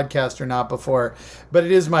on the podcast or not before, but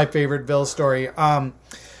it is my favorite Ville story.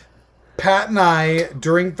 Pat and I,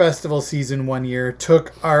 during festival season one year,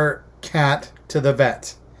 took our cat to the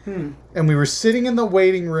vet. And we were sitting in the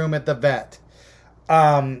waiting room at the vet.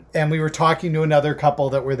 And we were talking to another couple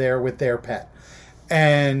that were there with their pet.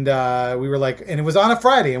 And we were like, and it was on a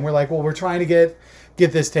Friday, and we're like, well, we're trying to get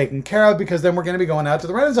this taken care of because then we're going to be going out to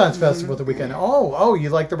the Renaissance Festival the weekend. Oh, you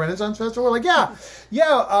like the Renaissance Festival? We're like, yeah.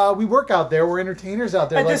 We work out there. We're entertainers out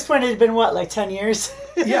there. At this point, it had been what, like 10 years?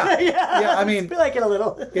 Yeah. I mean, I feel like it a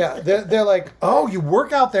little. Yeah, they're like, oh, you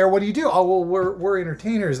work out there. What do you do? Oh, well, we're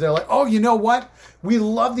entertainers. They're like, oh, you know what? We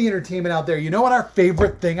love the entertainment out there. You know what our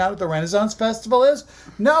favorite thing out at the Renaissance Festival is?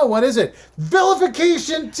 No, what is it?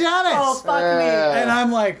 Vilification tennis. Oh, fuck me. And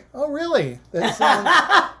I'm like, oh, really?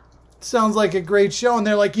 That sounds like a great show. And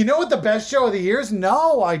they're like, you know what the best show of the year is?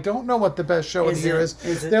 No, I don't know what the best show of the year is.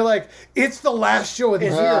 They're like, it's the last show of the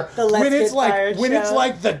year. When it's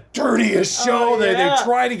like the dirtiest show that they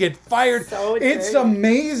try to get fired. So it's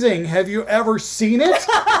amazing. Have you ever seen it?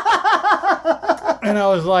 And I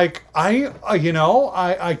was like,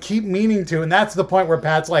 I keep meaning to. And that's the point where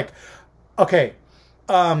Pat's like, okay,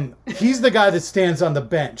 he's the guy that stands on the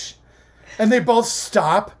bench. And they both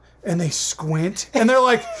stop and they squint and they're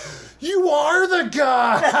like, you are the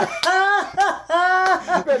guy.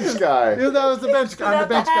 Bench guy. That was the bench guy. I'm the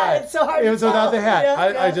bench guy. It's so hard It was to without tell. the hat.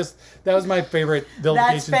 Yeah, That was my favorite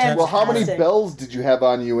vilification tennis. Well, how many Fantastic. bells did you have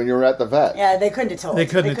on you when you were at the vet? Yeah, they couldn't have told. They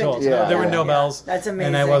couldn't have told. Yeah. There were no Yeah. bells. That's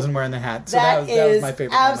amazing. And I wasn't wearing the hat. So That that was is my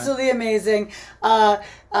favorite absolutely amazing.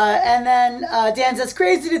 And then Dan says,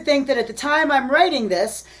 crazy to think that at the time I'm writing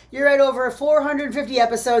this, you're at over 450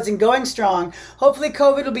 episodes and going strong. Hopefully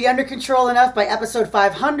COVID will be under control enough by episode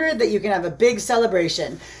 500 that you can have a big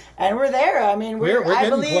celebration. And we're there. I mean, We're I getting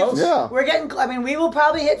believe close. Yeah. we're getting. I mean, we will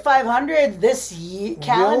probably hit 500 this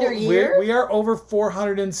calendar year. We are over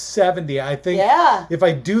 470. I think. Yeah. If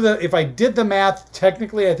I did the math,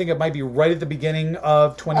 technically, I think it might be right at the beginning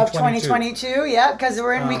of 2022. Of 2022, yeah, because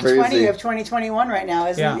we're in week Crazy. 20 of 2021 right now,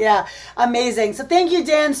 isn't it? Yeah. Yeah, amazing. So thank you,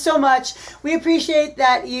 Dan, so much. We appreciate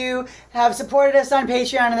that you have supported us on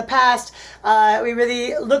Patreon in the past. We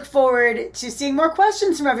really look forward to seeing more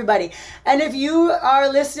questions from everybody. And if you are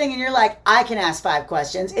listening and you're like, I can ask 5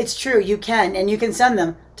 questions, it's true, you can, and you can send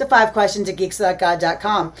them to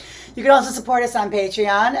 5questions@geekswithoutgod.com. You can also support us on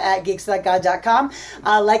Patreon at geekswithoutgod.com.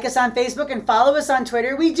 Like us on Facebook and follow us on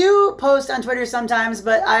Twitter. We do post on Twitter sometimes,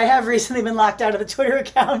 but I have recently been locked out of the Twitter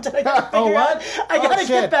account. I gotta figure out- I gotta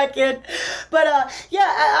get back in. But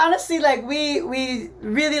honestly, like we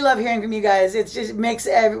really love hearing from you guys. It just makes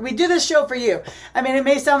we do this show for you. I mean, it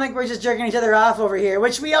may sound like we're just jerking each other off over here,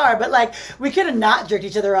 which we are, but like we could have not jerked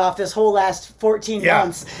each other off this whole last 14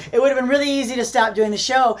 months. It would have been really easy to stop doing the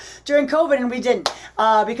show during COVID, and we didn't,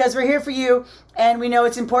 because we're here for you, and we know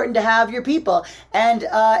it's important to have your people. And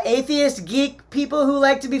atheist, geek people who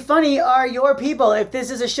like to be funny are your people if this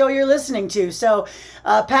is a show you're listening to. So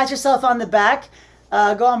pat yourself on the back,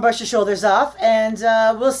 go and brush your shoulders off, and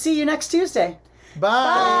we'll see you next Tuesday.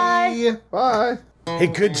 Bye. Bye. Hey,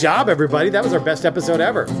 good job, everybody. That was our best episode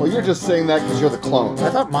ever. Well, you're just saying that because you're the clone.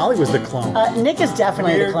 I thought Molly was the clone. Nick is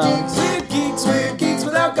definitely the clone. We're geeks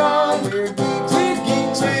without God. We're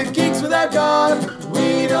geeks without God.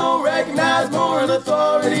 We don't recognize moral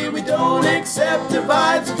authority. We don't accept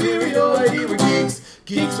divine superiority. We're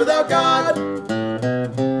geeks without God.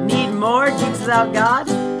 Need more Geeks Without God?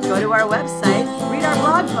 Go to our website, read our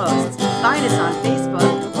blog posts, find us on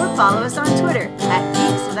Facebook, or follow us on Twitter at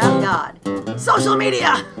Geeks Without God. Social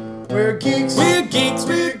media! We're geeks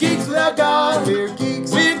without God. We're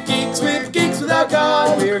geeks without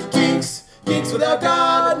God. We're geeks without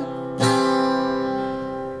God.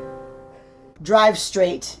 Drive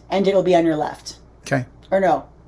straight, and it'll be on your left. Okay. Or no?